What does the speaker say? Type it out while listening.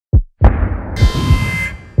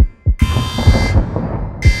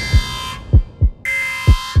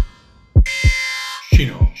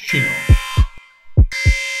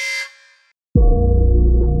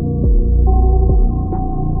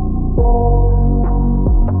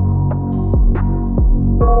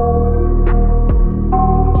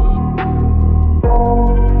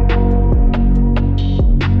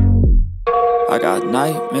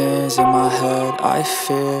nightmares in my head, I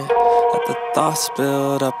fear that the thoughts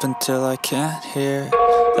build up until I can't hear,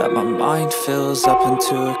 that my mind fills up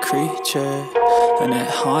into a creature, and it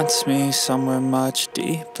haunts me somewhere much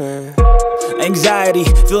deeper. Anxiety,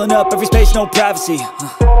 filling up every space, no privacy.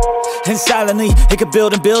 And silently, it could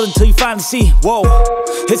build and build until you finally see, whoa,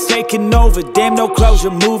 it's taking over, damn no closure,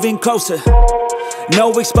 moving closer.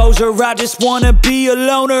 No exposure, I just wanna be a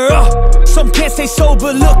loner. Some can't stay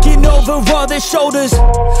sober, looking over all their shoulders,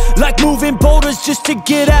 like moving boulders just to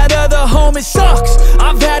get out of the home. It sucks,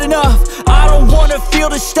 I've had enough, I don't wanna feel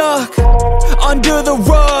the stuck under the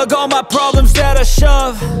rug, all my problems that I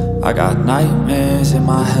shove. I got nightmares in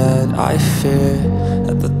my head, I fear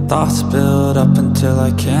that the thoughts build up until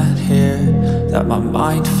I can't hear, that my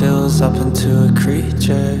mind fills up into a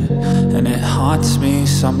creature, and it haunts me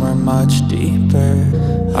somewhere much deeper.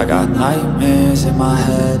 I got nightmares in my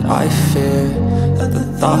head, I fear that the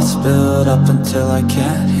thoughts build up until I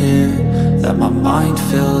can't hear, that my mind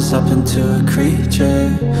fills up into a creature,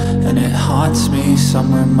 and it haunts me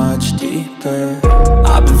somewhere much deeper.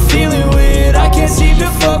 I've been feeling weird, I can't seem to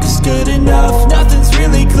focus good enough, nothing's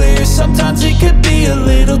really clear, sometimes it could be a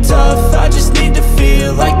little tough. I just need to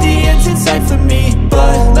feel like the end's in sight for me,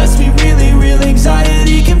 but let's be really real,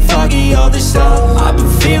 anxiety can foggy all this stuff. I've been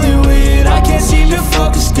feeling weird, I can't seem to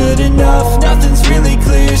focus good enough, nothing's really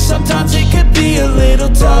clear, sometimes it could be a little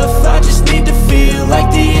tough. I just need to feel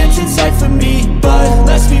like the end's in sight for me, but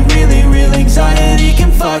let's be really real, anxiety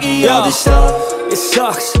can foggy all this stuff. It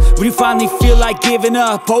sucks when you finally feel like giving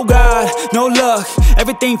up. Oh God, no luck,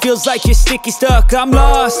 everything feels like you're sticky stuck. I'm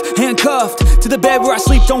lost, handcuffed to the bed where I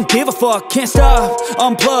sleep, don't give a fuck. Can't stop,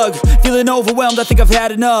 unplug, feeling overwhelmed, I think I've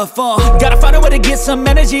had enough. Gotta find a way to get some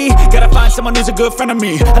energy, gotta find someone who's a good friend of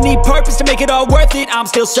me. I need purpose to make it all worth it, I'm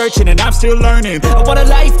still searching and I'm still learning. I want a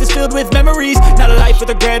life that's filled with memories, not a life with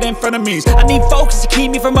regret in front of me. I need focus to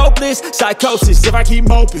keep me from hopeless psychosis if I keep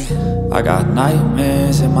moping. I got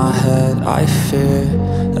nightmares in my head, I fear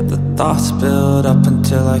that the thoughts build up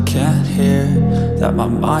until I can't hear, that my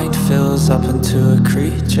mind fills up into a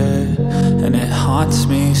creature, and it haunts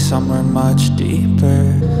me somewhere much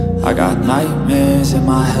deeper. I got nightmares in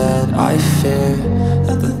my head, I fear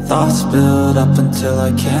that the thoughts build up until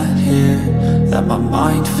I can't hear, that my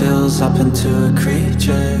mind fills up into a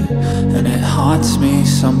creature, and it haunts me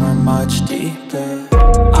somewhere much deeper.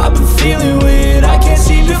 I've been feeling weird, I can't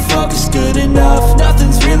seem to focus good enough,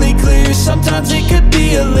 nothing's really clear, sometimes it could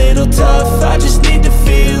be a little tough. I just need to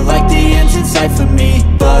feel like the end's in sight for me,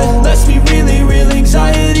 but let's be really real,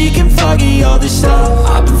 anxiety can foggy all this stuff.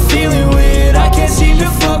 I've been feeling weird, I can't seem to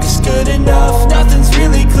focus good enough, nothing's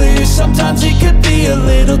really clear, sometimes it could be a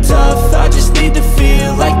little tough. I just need to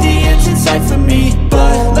feel like the end's in sight for me,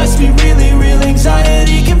 but let's be really real,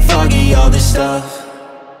 anxiety can foggy all this stuff.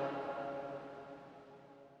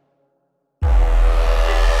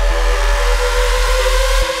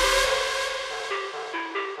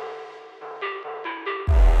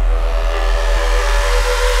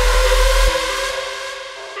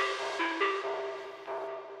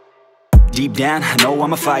 Deep down, I know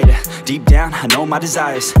I'm a fighter. Deep down, I know my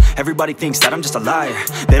desires. Everybody thinks that I'm just a liar.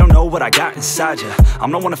 They don't know what I got inside ya.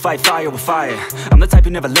 I'm the one to fight fire with fire. I'm the type who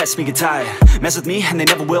never lets me get tired. Mess with me and they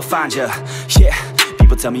never will find ya. Yeah.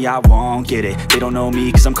 People tell me I won't get it. They don't know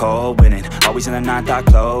me cause I'm cold winning. Always in the ninth, I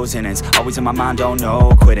close innings. Always in my mind, don't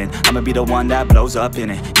know quitting. I'ma be the one that blows up in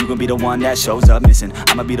it. You gon' be the one that shows up missing.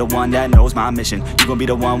 I'ma be the one that knows my mission. You gon' be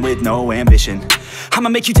the one with no ambition. I'ma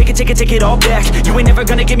make you take it all back. You ain't never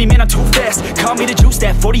gonna get me, man, I'm too fast. Call me the juice,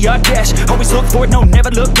 that 40-yard dash. Always look forward, no, never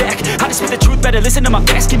look back. I just spit the truth, better listen to my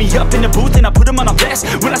facts. Get me up in the booth and I put them on a blast.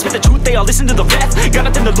 When I spit the truth, they all listen to the facts. Got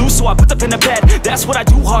nothing to lose, so I put the pen to bed. That's what I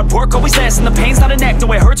do, hard work always lasts. And the pain's not an act,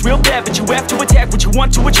 no, it hurts real bad. But you have to attack what you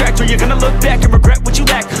want to attract, or you're gonna look back and regret what you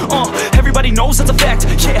lack. Everybody knows that's a fact.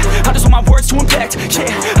 Yeah, I just want my words to impact.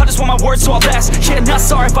 Yeah, I just want my words to all last. Yeah, not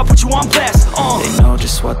sorry if I put you on blast. They know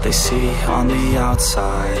just what they see on the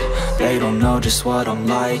outside. They don't know just what I'm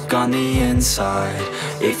like on the inside.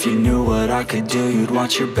 If you knew what I could do, you'd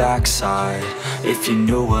watch your backside. If you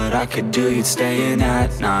knew what I could do, you'd stay in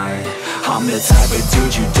at night. I'm the type of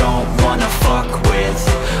dude you don't wanna fuck with.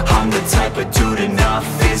 I'm the type of dude enough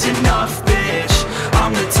is enough, bitch.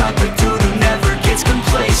 I'm the type of dude who never gets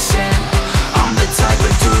complacent. I'm the type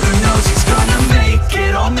of dude who knows he's gonna make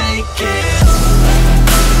it, I'll make it.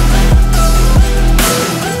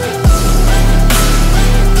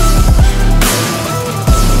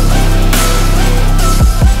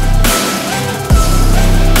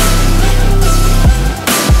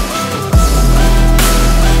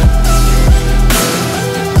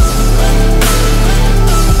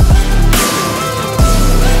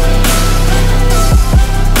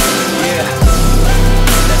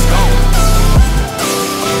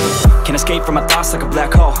 Can't escape from my thoughts like a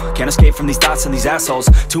black hole. Can't escape from these thoughts and these assholes.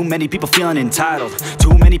 Too many people feeling entitled.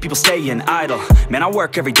 Too many people staying idle. Man, I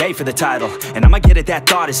work every day for the title, and I'ma get it, that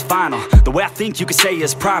thought is final. The way I think you could say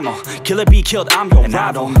is primal. Kill or be killed, I'm your rival.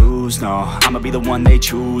 I don't lose, no. I'ma be the one they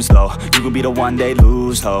choose, though. You gon' be the one they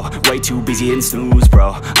lose, ho. Way too busy hitting snooze,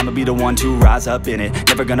 bro. I'ma be the one to rise up in it.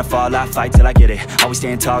 Never gonna fall, I fight till I get it. Always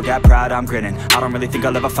stand tall, got pride, I'm grinning. I don't really think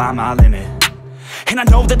I'll ever find my limit. And I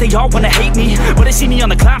know that they all wanna hate me, but they see me on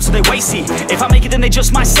the climb, so they wait, see. If I make it, then they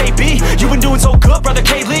just might say, B, you been doing so good, brother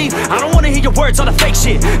K-Lee. I don't wanna hear your words, all the fake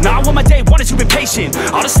shit. Nah, I want my day, wanted to be patient.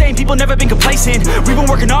 All the same people, never been complacent. We been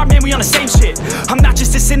working hard, man, we on the same shit. I'm not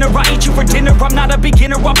just a sinner, I eat you for dinner. I'm not a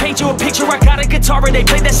beginner, I'll paint you a picture. I got a guitar and they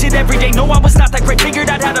play that shit every day. No, I was not that great, figured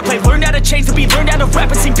out how to play. Learned how to change the beat, learned how to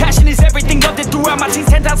rap and sing. Passion is everything, loved it throughout my teens.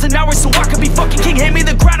 10,000 hours, so I could be fucking king. Hand me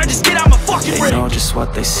the ground or just get out my fucking ring. They know just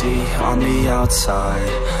what they see on the outside.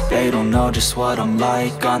 They don't know just what I'm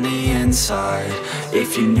like on the inside.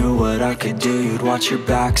 If you knew what I could do, you'd watch your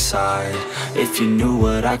backside. If you knew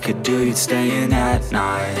what I could do, you'd stay in at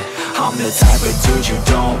night. I'm the type of dude you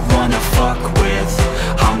don't wanna fuck with.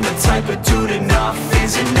 I'm the type of dude enough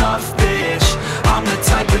is enough, bitch.